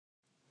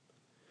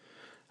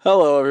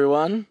Hello,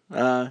 everyone.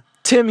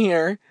 Tim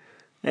here,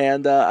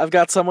 and I've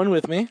got someone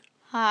with me.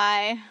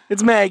 Hi.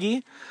 It's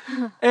Maggie,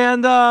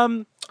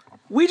 and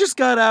we just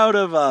got out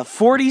of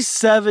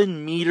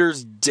 47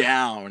 meters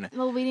down.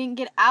 Well, we didn't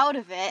get out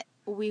of it.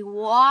 We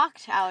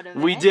walked out of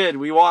it. We did.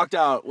 We walked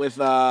out with,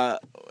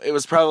 it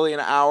was probably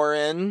an hour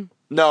in.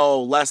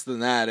 No, less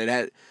than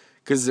that.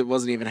 Because it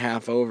wasn't even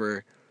half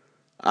over.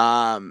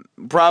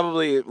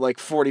 Probably like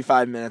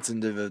 45 minutes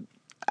into the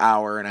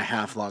hour and a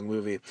half long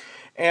movie.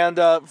 And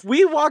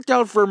we walked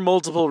out for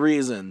multiple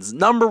reasons.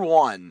 Number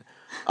one,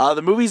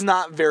 the movie's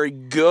not very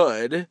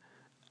good.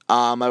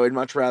 I would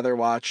much rather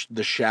watch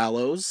The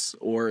Shallows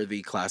or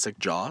the classic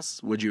Jaws.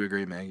 Would you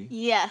agree, Maggie?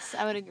 Yes,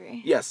 I would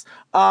agree. Yes.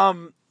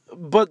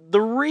 But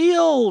the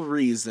real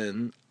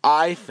reason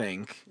I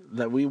think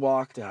that we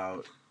walked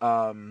out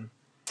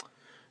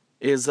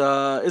is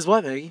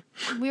what, Maggie?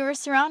 We were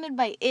surrounded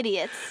by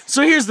idiots.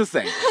 So here's the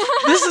thing.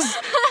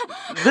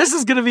 This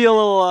is gonna be a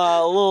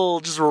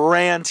little just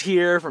rant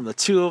here from the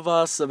two of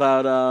us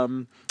about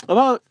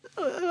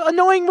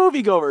annoying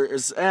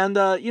moviegoers,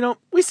 and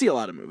we see a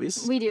lot of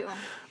movies. We do.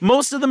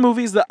 Most of the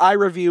movies that I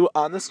review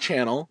on this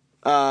channel,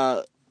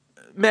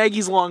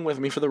 Maggie's along with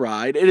me for the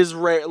ride. It is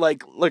rare,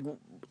 like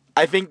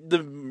I think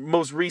the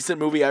most recent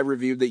movie I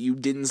reviewed that you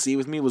didn't see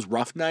with me was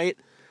Rough Night.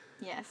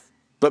 Yes.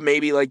 But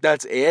maybe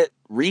that's it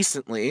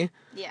recently.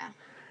 Yeah.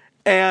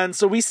 And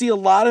so we see a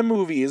lot of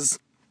movies.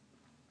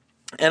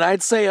 And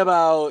I'd say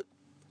about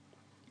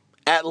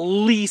at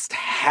least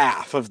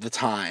half of the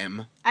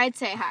time. I'd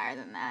say higher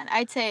than that.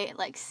 I'd say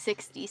like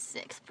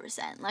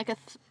 66%, like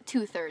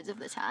 2/3 of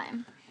the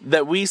time.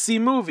 That we see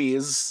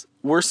movies,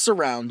 we're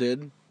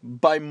surrounded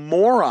by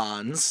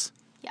morons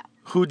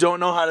who don't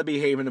know how to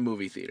behave in a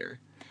movie theater.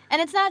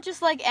 And it's not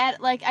just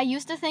I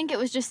used to think it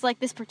was just like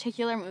this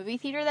particular movie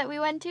theater that we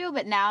went to,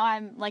 but now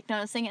I'm like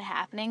noticing it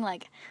happening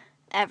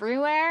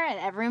everywhere at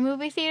every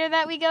movie theater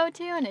that we go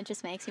to, and it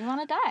just makes me want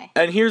to die.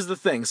 And here's the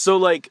thing. So,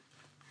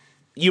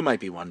 you might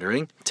be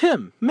wondering,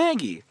 Tim,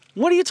 Maggie,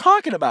 what are you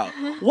talking about?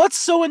 What's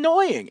so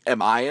annoying?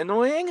 Am I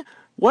annoying?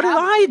 What did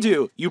I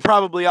do? You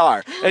probably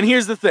are. And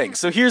here's the thing.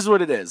 So here's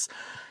what it is.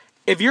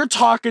 If you're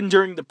talking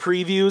during the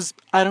previews,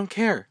 I don't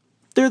care.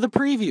 They're the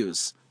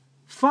previews.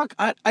 Fuck,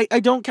 I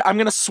don't care. I'm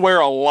going to swear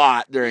a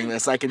lot during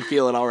this. I can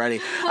feel it already.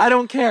 I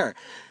don't care.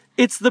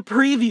 It's the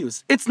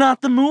previews. It's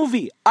not the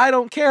movie. I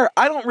don't care.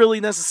 I don't really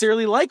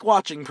necessarily like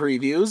watching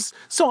previews,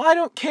 so I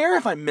don't care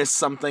if I miss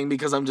something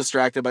because I'm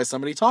distracted by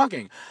somebody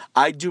talking.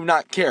 I do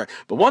not care.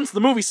 But once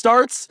the movie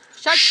starts,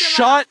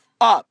 shut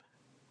up.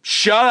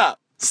 Shut up.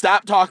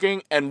 Stop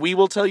talking, and we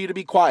will tell you to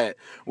be quiet.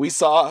 We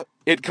saw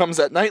It Comes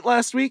at Night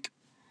last week.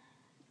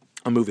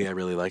 A movie I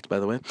really liked, by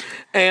the way.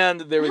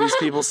 And there were these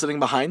people sitting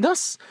behind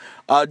us.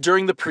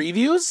 During the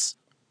previews,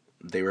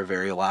 they were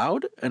very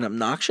loud and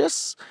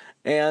obnoxious.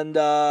 And,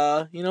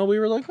 we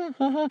were like,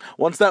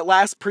 Once that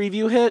last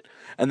preview hit,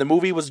 and the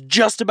movie was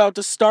just about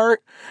to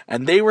start,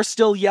 and they were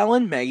still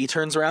yelling, Maggie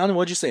turns around, and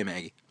what'd you say,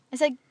 Maggie? I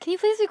said, can you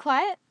please be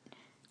quiet?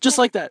 Just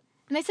like that.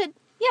 And they said,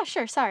 yeah,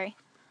 sure, sorry.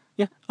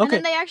 Yeah, okay. And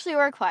then they actually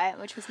were quiet,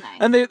 which was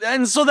nice.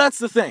 And so that's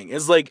the thing,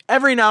 is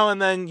every now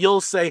and then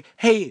you'll say,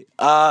 hey,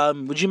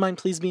 would you mind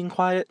please being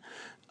quiet?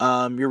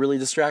 You're really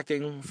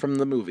distracting from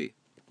the movie.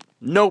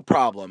 No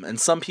problem. And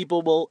some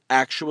people will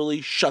actually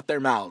shut their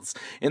mouths.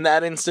 In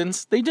that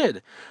instance, they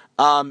did.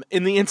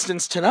 In the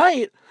instance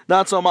tonight,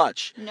 not so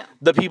much. No.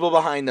 The people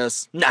behind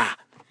us, nah.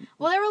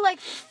 Well, there were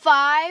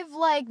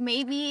 5,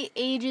 maybe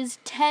ages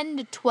 10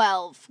 to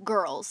 12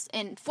 girls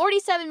in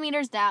 47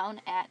 meters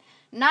down at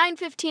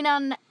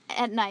 9:15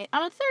 at night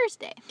on a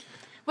Thursday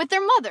with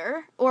their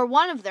mother, or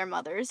one of their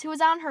mothers, who was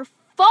on her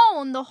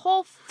phone the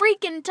whole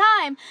freaking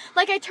time.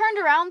 I turned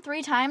around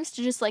 3 times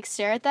to just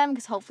stare at them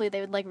because hopefully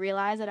they would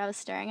realize that I was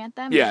staring at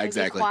them. Yeah, and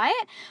exactly. Be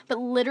quiet. But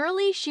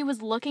literally, she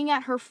was looking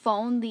at her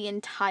phone the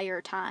entire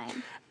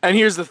time. And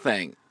here's the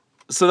thing.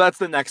 So that's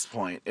the next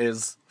point,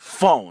 is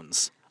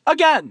phones.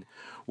 Again,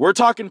 we're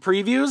talking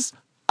previews.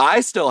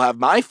 I still have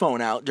my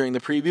phone out during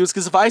the previews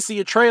because if I see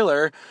a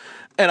trailer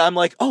and I'm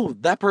like, oh,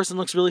 that person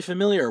looks really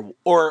familiar,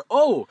 or,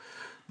 oh,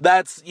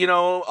 that's,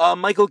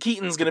 Michael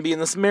Keaton's going to be in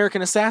this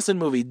American Assassin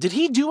movie. Did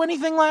he do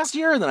anything last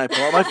year? And then I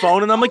pull out my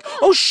phone and I'm like,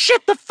 oh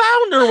shit, The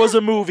Founder was a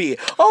movie.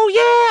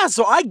 Oh yeah,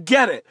 so I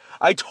get it.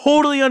 I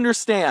totally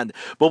understand.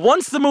 But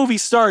once the movie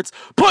starts,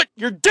 put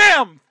your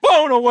damn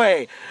phone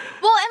away.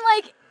 Well,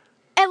 and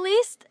at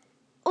least,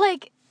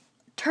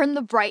 turn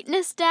the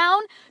brightness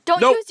down. Don't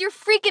use your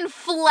freaking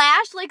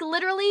flash.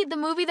 Literally, the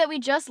movie that we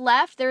just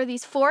left, there were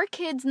these 4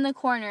 kids in the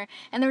corner,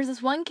 and there was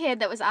this one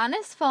kid that was on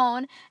his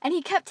phone, and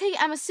he kept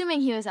I'm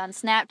assuming he was on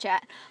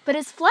Snapchat, but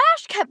his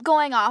flash kept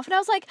going off, and I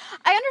was like,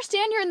 I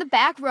understand you're in the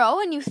back row,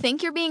 and you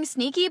think you're being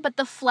sneaky, but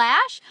the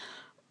flash,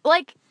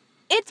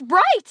 it's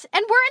bright,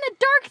 and we're in a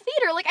dark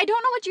theater. I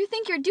don't know what you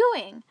think you're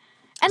doing.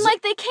 And,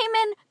 they came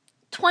in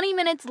 20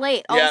 minute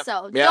late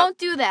also. Yeah. Don't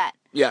do that.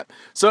 Yeah.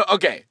 So,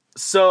 okay.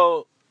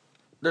 So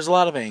there's a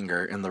lot of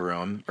anger in the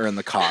room, or in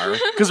the car,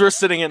 because we're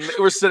sitting in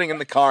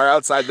the car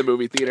outside the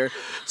movie theater.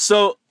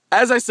 So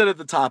as I said at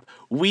the top,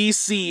 we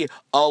see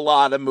a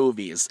lot of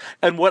movies.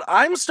 And what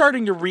I'm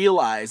starting to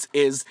realize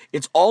is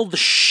it's all the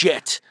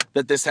shit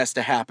that this has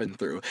to happen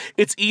through.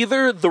 It's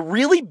either the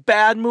really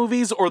bad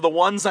movies or the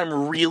ones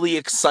I'm really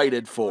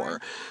excited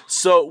for.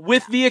 So,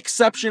 with the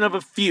exception of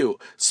a few.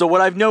 So,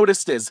 what I've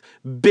noticed is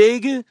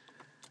big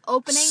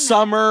Opening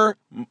summer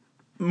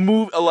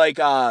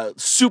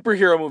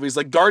superhero movies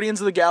like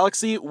Guardians of the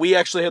Galaxy. We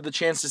actually had the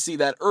chance to see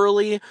that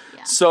early.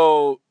 Yeah.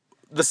 So,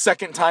 the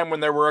second time when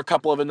there were a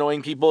couple of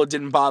annoying people, it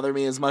didn't bother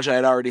me as much. I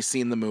had already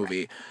seen the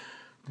movie.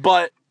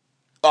 But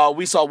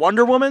we saw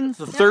Wonder Woman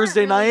the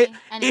Thursday night.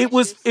 It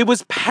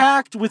was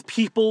packed with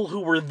people who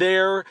were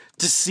there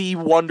to see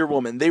Wonder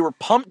Woman. They were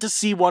pumped to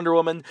see Wonder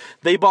Woman.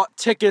 They bought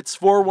tickets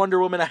for Wonder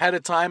Woman ahead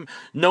of time,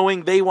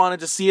 knowing they wanted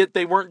to see it.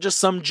 They weren't just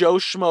some Joe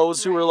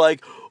Schmoes who were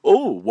like,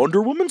 oh,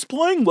 Wonder Woman's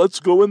playing, let's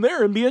go in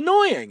there and be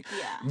annoying.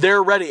 Yeah.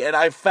 They're ready. And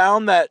I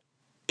found that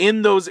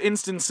in those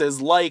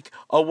instances, like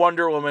a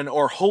Wonder Woman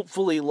or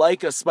hopefully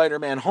like a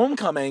Spider-Man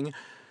Homecoming,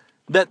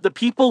 that the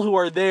people who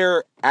are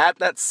there at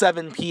that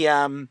 7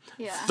 p.m.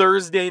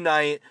 Thursday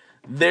night,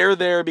 they're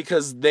there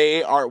because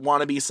they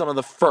want to be some of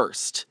the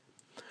first.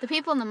 The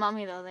people in The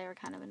Mummy, though, they were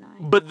kind of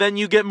annoying. But then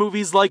you get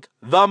movies like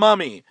The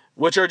Mummy,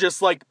 which are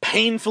just like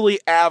painfully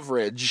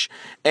average,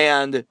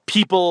 and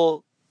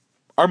people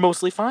are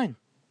mostly fine.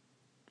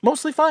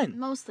 Mostly fine.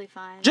 Mostly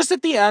fine. Just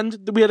at the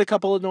end, we had a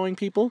couple annoying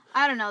people.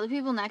 I don't know. The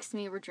people next to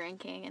me were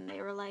drinking, and they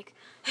were like,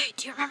 hey,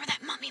 do you remember that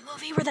Mummy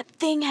movie where that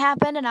thing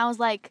happened? And I was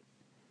like,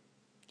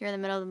 you're in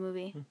the middle of the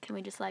movie. Can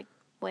we just, like,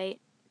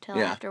 wait till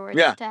afterwards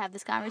to have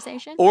this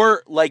conversation?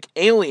 Or, like,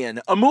 Alien,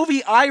 a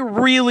movie I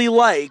really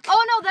like.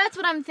 Oh, no, that's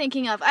what I'm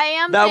thinking of.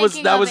 That was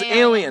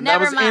Alien.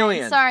 Never that was mind.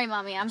 Alien. Sorry,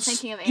 Mommy. I'm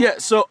thinking of Alien. Yeah,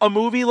 so a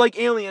movie like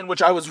Alien,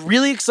 which I was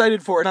really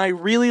excited for and I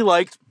really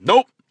liked,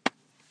 nope.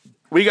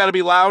 We gotta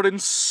be loud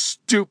and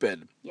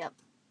stupid. Yep.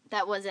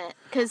 That was it.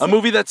 A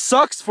movie that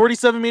sucks,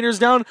 47 meters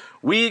down,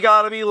 we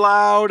gotta be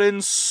loud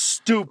and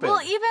stupid.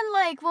 Well, even,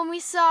 like, when we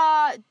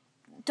saw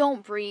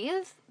Don't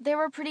Breathe, there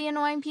were pretty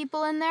annoying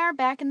people in there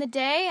back in the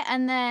day.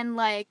 And then,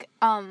 like,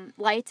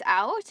 Lights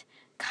Out.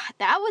 God,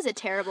 that was a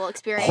terrible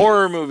experience.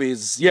 Horror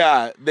movies,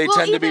 yeah, they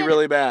tend to be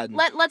really bad.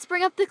 Let's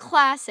bring up the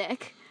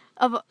classic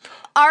of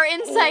our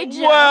inside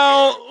joke.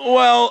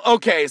 Well,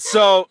 okay,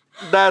 so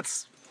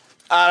that's...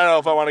 I don't know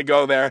if I want to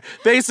go there.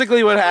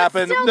 Basically what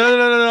happened...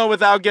 No,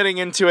 without getting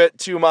into it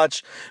too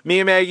much. Me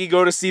and Maggie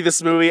go to see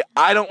this movie.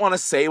 I don't want to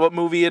say what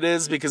movie it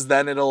is because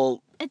then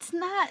it'll... It's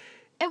not...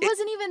 It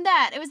wasn't even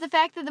that. It was the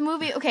fact that the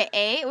movie... Okay,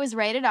 it was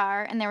rated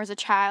R, and there was a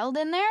child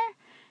in there.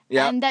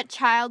 Yeah. And that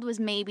child was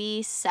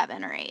maybe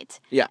 7 or 8.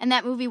 Yeah. And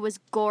that movie was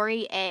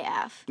gory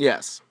AF.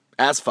 Yes.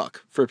 As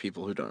fuck, for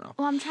people who don't know.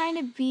 Well, I'm trying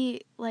to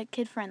be, like,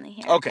 kid-friendly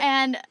here. Okay.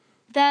 And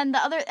then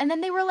then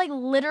they were, like,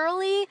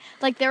 literally...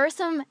 Like, there were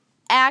some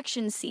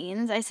action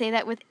scenes. I say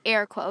that with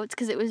air quotes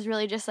because it was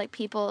really just like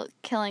people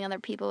killing other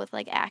people with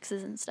like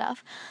axes and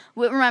stuff.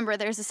 Remember,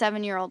 there's a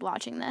 7-year-old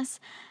watching this.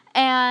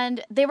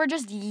 And they were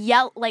just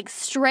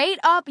straight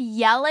up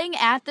yelling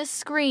at the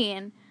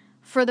screen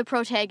for the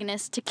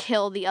protagonist to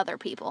kill the other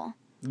people.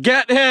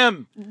 Get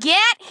him!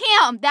 Get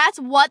him! That's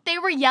what they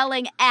were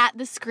yelling at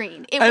the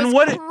screen. It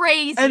was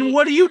crazy. And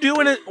what do you do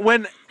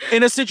when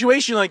in a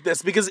situation like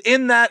this? Because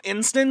in that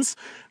instance,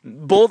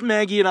 both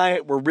Maggie and I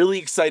were really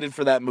excited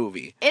for that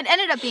movie. It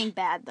ended up being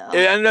bad, though.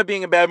 It ended up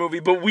being a bad movie,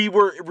 but we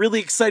were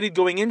really excited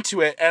going into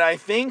it. And I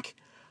think,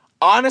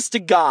 honest to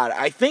God,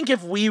 I think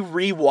if we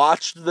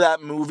rewatched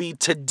that movie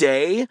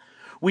today,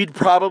 we'd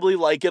probably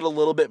like it a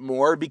little bit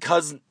more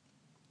because...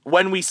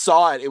 when we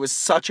saw it, it was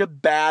such a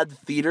bad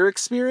theater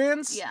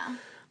experience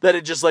that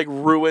it just, like,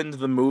 ruined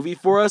the movie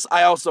for us.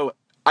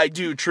 I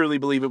do truly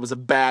believe it was a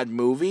bad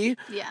movie,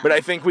 but I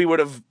think we would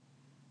have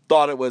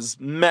thought it was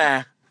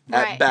meh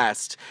at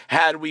best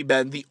had we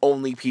been the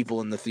only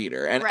people in the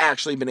theater and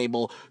actually been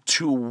able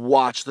to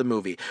watch the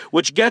movie.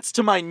 Which gets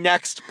to my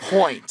next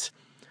point.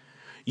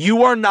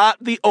 You are not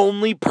the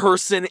only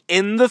person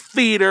in the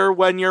theater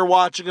when you're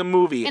watching a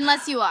movie.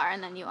 Unless you are,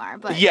 and then you are.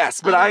 But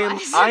yes, but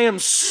I am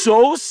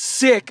so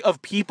sick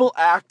of people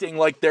acting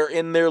like they're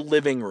in their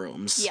living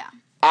rooms. Yeah.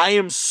 I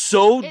am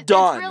so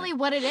done. That's really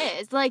what it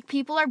is. Like,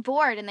 people are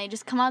bored, and they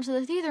just come out to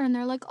the theater, and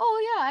they're like,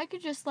 oh, yeah, I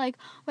could just, like,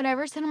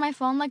 whatever, sit on my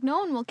phone. Like, no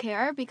one will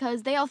care,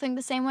 because they all think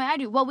the same way I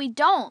do. Well, we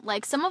don't.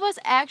 Like, some of us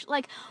actually,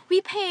 like,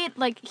 we paid,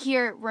 like,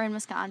 here, we're in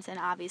Wisconsin,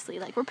 obviously.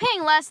 Like, we're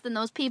paying less than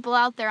those people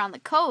out there on the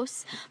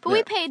coast, but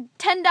we paid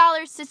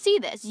 $10 to see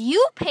this.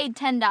 You paid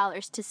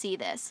 $10 to see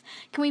this.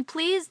 Can we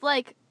please,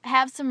 like...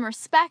 have some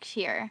respect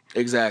here.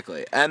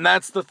 Exactly. And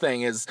that's the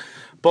thing is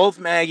both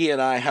Maggie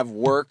and I have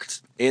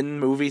worked in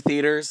movie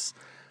theaters.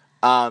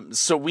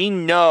 So we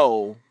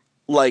know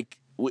like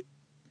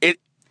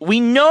we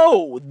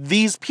know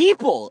these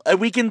people and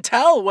we can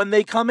tell when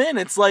they come in.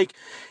 It's like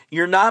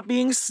you're not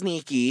being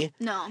sneaky.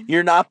 No.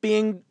 You're not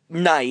being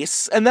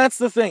nice. And that's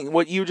the thing,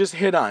 what you just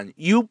hit on.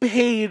 You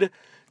paid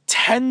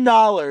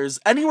 $10,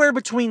 anywhere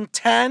between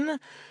 $10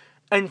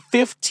 and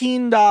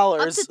 $15.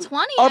 Up to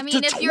 $20. I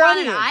mean, if you're on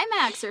an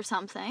IMAX or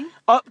something.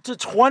 Up to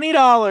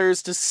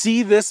 $20 to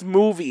see this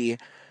movie.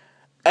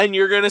 and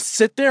you're going to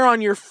sit there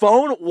on your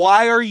phone?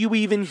 Why are you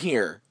even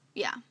here?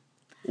 Yeah.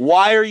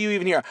 Why are you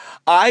even here?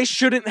 I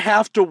shouldn't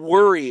have to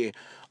worry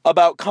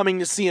about coming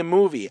to see a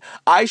movie.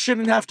 I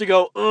shouldn't have to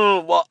go, oh,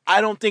 well, I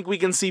don't think we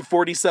can see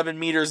 47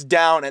 meters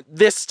down at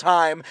this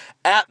time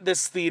at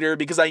this theater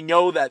because I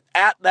know that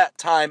at that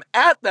time,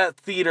 at that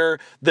theater,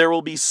 there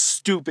will be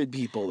stupid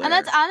people there. And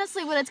that's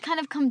honestly what it's kind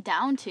of come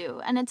down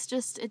to. And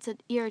it's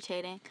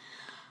irritating.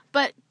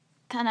 But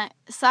kind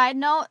of side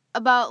note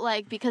about,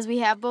 like, because we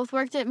have both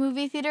worked at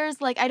movie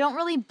theaters, like, I don't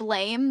really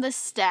blame the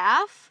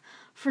staff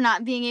for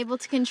not being able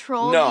to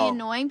control the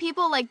annoying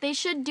people. Like, they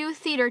should do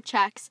theater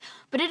checks,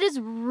 but it is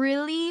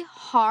really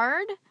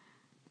hard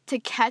to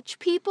catch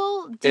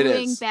people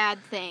doing bad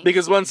things.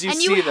 Because once you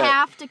see that, and you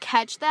have to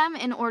catch them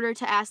in order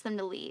to ask them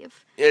to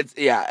leave.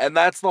 And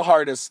that's the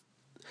hardest.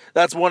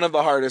 That's one of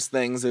the hardest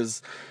things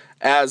is,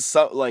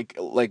 like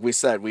we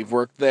said, we've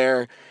worked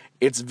there.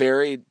 It's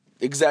very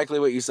exactly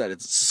what you said.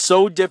 It's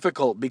so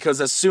difficult because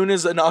as soon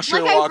as an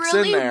usher walks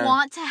in there, I really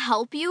want to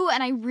help you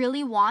and I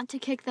really want to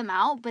kick them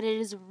out, but it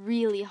is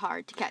really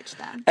hard to catch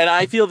them. And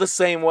I feel the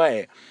same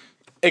way,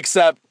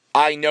 except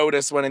I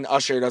notice when an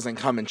usher doesn't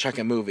come and check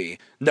a movie.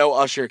 No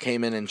usher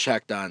came in and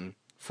checked on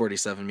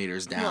 47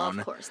 meters down.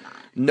 No, of course not.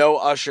 No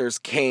ushers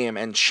came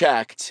and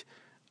checked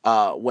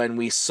when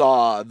we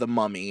saw The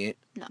Mummy.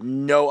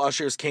 No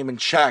ushers came and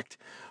checked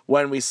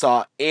when we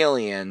saw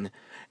Alien.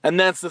 And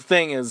that's the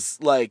thing is,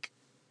 like,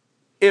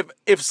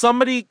 if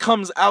somebody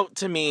comes out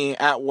to me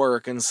at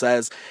work and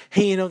says,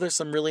 hey, you know, there's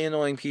some really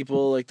annoying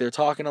people, like, they're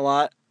talking a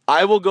lot,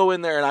 I will go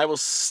in there and I will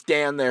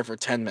stand there for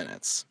 10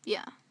 minutes.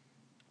 Yeah.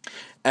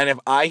 And if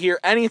I hear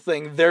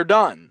anything, they're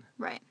done.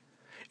 Right.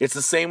 It's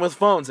the same with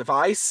phones. If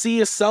I see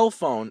a cell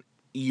phone,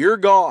 you're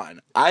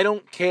gone. I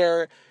don't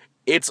care.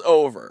 It's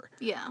over.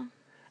 Yeah.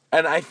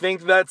 And I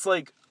think that's,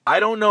 like, I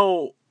don't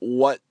know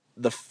what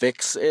the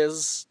fix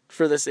is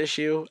for this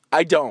issue.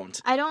 I don't.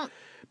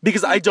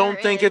 Because I don't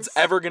think it's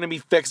ever going to be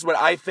fixed. But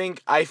I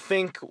think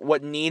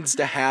what needs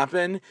to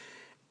happen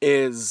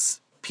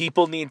is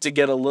people need to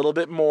get a little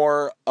bit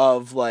more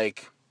of,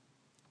 like,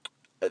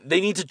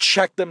 they need to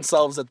check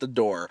themselves at the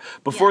door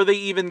before they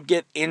even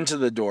get into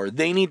the door.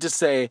 They need to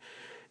say,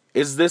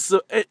 is this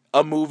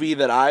a movie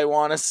that I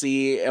want to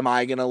see? Am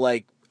I going to,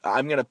 like,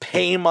 I'm going to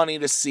pay money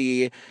to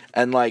see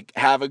and, like,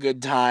 have a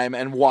good time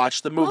and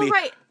watch the movie.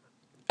 Well, right.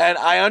 And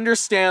I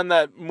understand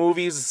that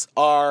movies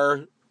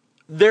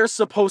they're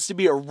supposed to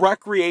be a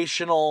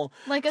recreational,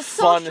 like a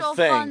fun social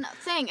thing. Fun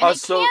thing. And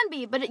it can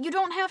be, but you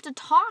don't have to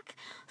talk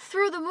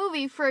through the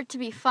movie for it to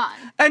be fun.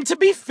 And to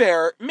be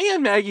fair, me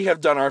and Maggie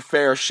have done our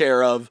fair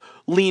share of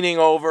leaning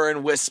over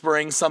and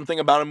whispering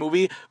something about a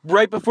movie.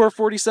 Right before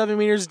 47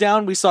 Meters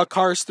Down, we saw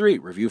Cars 3.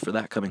 Review for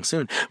that coming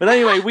soon. But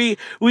anyway,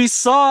 we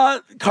saw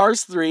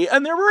Cars 3,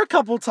 and there were a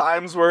couple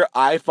times where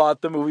I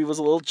thought the movie was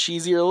a little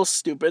cheesy or a little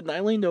stupid, and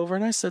I leaned over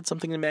and I said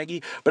something to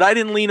Maggie, but I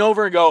didn't lean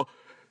over and go,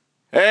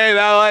 hey,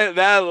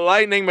 that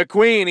Lightning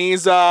McQueen,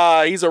 he's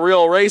a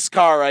real race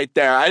car right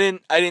there. I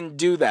didn't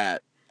do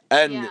that.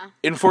 And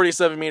in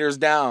 47 Meters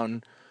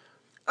Down,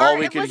 all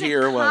we could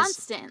hear was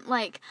constant.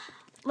 Like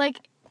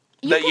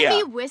you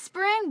can be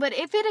whispering, but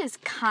if it is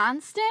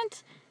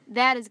constant,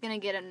 that is gonna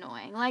get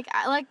annoying.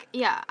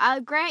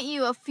 I'll grant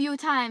you a few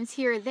times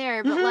here or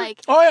there, but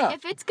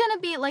if it's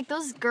gonna be like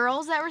those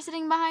girls that were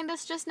sitting behind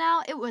us just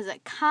now, it was a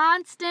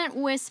constant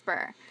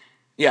whisper.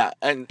 Yeah,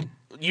 and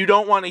you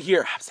don't want to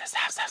hear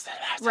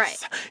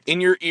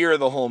in your ear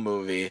the whole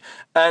movie.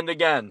 And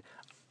again,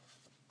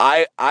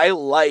 I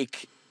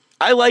like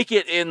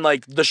it in,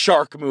 like, the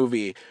shark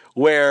movie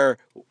where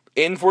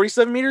in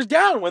 47 Meters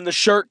Down when the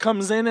shark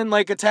comes in and,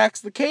 like, attacks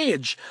the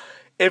cage.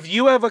 If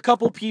you have a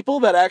couple people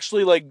that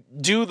actually, like,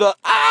 do the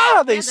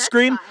they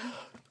scream.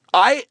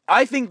 Fine.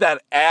 I think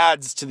that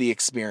adds to the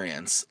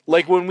experience.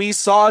 Like when we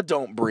saw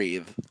Don't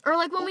Breathe. Or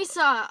like when we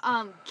saw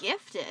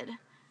Gifted.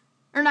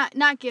 Or not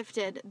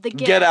Gifted, The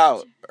Gift. Get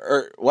Out.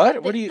 Or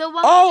what? What do you...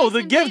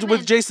 The Gift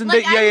with Jason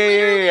Bateman.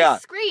 I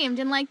screamed,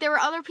 and, like, there were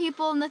other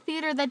people in the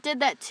theater that did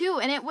that, too,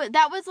 and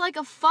that was, like,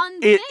 a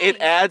fun thing. It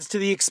adds to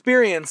the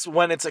experience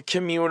when it's a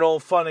communal,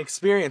 fun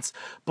experience.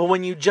 But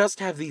when you just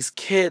have these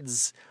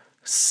kids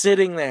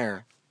sitting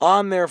there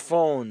on their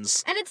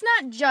phones... And it's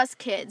not just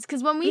kids,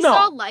 because when we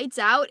saw Lights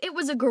Out, it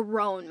was a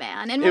grown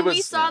man. And when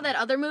we saw that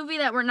other movie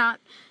that we're not...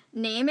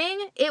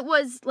 naming, it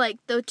was like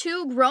the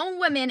two grown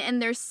women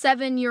and their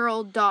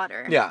 7-year-old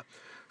daughter. Yeah.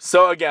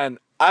 So again,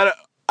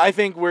 I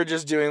think we're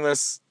just doing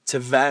this to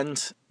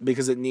vent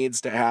because it needs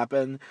to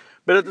happen.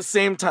 But at the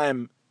same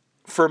time,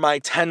 for my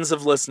tens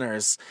of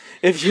listeners,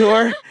 if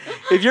you're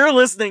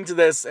listening to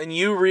this and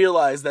you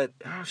realize that,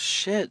 oh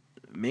shit,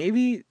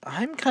 maybe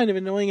I'm kind of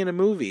annoying in a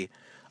movie,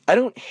 I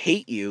don't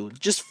hate you.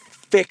 Just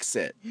fix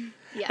it.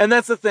 Yeah. And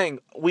that's the thing.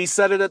 We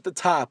said it at the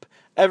top.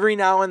 Every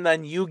now and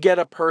then you get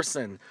a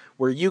person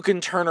where you can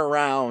turn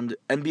around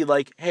and be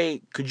like,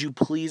 hey, could you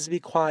please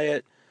be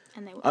quiet?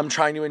 And they will. I'm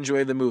trying to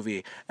enjoy the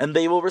movie. And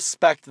they will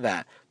respect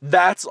that.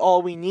 That's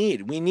all we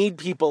need. We need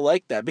people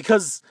like that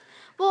because...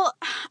 Well,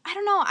 I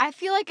don't know. I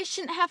feel like it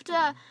shouldn't have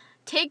to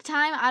take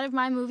time out of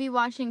my movie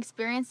watching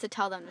experience to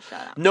tell them to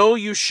shut up. No,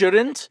 you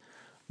shouldn't.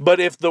 But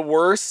if the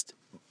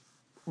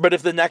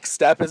next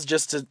step is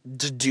just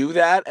to do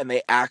that and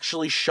they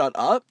actually shut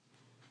up,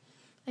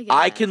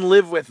 I can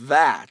live with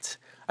that.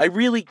 I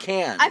really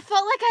can. I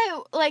felt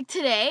like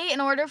today,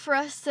 in order for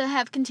us to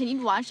have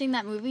continued watching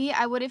that movie,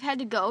 I would have had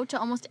to go to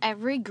almost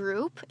every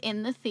group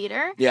in the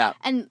theater. Yeah.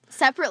 And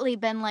separately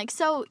been like,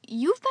 so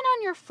you've been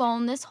on your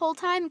phone this whole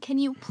time? Can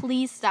you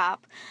please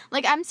stop?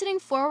 Like, I'm sitting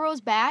 4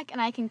 rows back and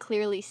I can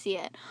clearly see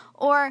it.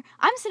 Or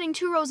I'm sitting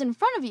 2 rows in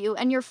front of you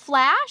and your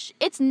flash,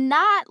 it's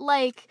not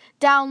like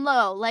down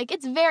low. Like,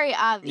 it's very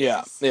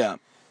obvious. Yeah.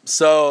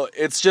 So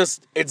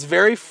it's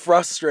very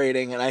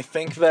frustrating, and I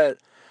think that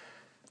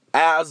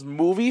as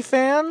movie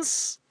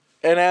fans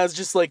and as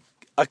just like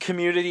a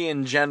community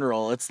in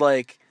general, it's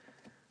like,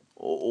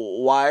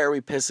 why are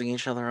we pissing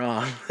each other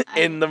off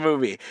in the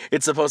movie?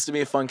 It's supposed to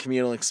be a fun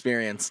communal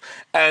experience.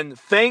 And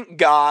thank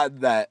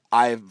God that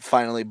I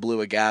finally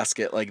blew a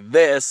gasket like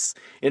this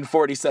in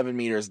 47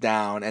 meters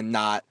down and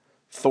not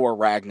Thor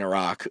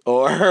Ragnarok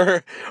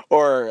or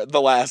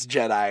The Last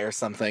Jedi or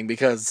something,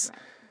 because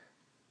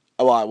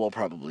well, we'll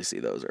probably see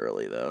those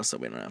early though, so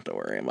we don't have to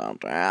worry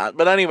about that.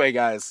 But anyway,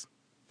 guys,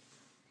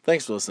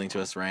 thanks for listening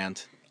to us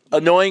rant.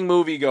 Annoying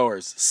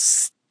moviegoers,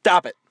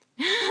 stop it.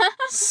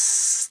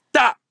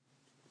 Stop.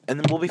 And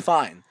then we'll be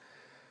fine.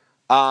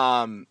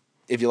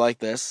 If you like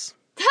this,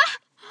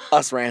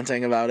 us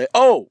ranting about it.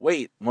 Oh,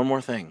 wait, one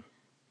more thing.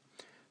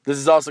 This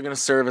is also going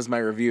to serve as my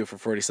review for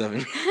 47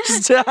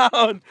 Meters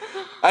Down.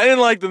 I didn't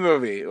like the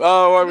movie.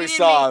 Oh, what we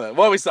saw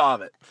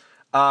of it.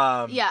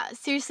 Yeah,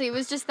 seriously, it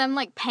was just them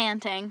like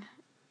panting.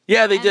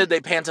 Yeah, they did.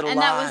 They panted a lot.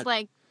 And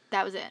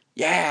that was it.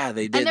 Yeah,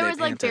 they did. And there was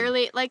like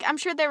barely, like, I'm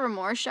sure there were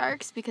more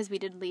sharks because we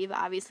did leave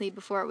obviously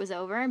before it was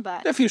over,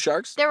 but a few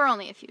sharks. There were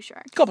only a few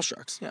sharks. A couple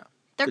sharks, yeah.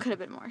 There could have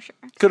been more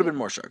sharks. Could have been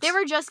more sharks. They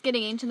were just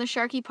getting into the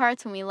sharky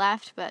parts when we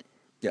left, but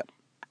yeah,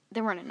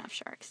 there weren't enough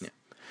sharks. Yeah.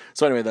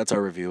 So anyway, that's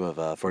our review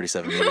of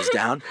 47 Meters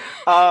Down.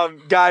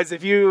 Guys,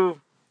 if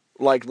you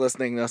liked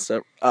listening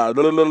to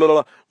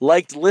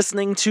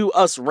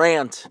us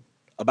rant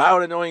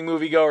about annoying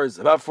moviegoers,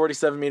 about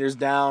 47 Meters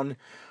Down,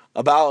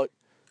 about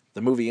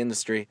the movie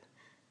industry,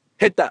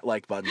 hit that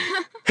like button.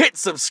 Hit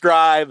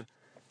subscribe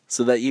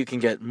so that you can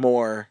get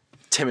more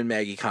Tim and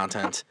Maggie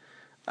content.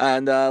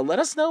 And let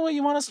us know what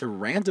you want us to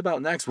rant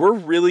about next. We're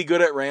really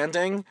good at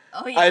ranting.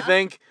 Oh, yeah. I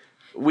think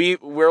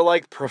we're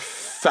like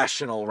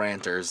professional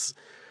ranters.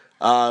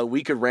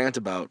 We could rant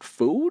about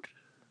food,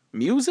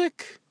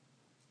 music,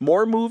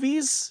 more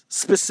movies,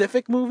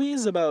 specific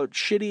movies, about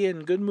shitty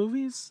and good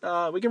movies.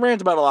 We can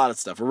rant about a lot of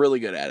stuff. We're really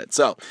good at it.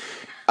 So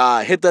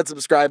hit that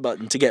subscribe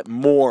button to get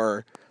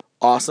more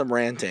awesome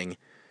ranting.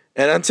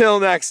 And until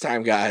next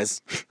time,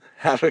 guys,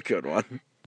 have a good one.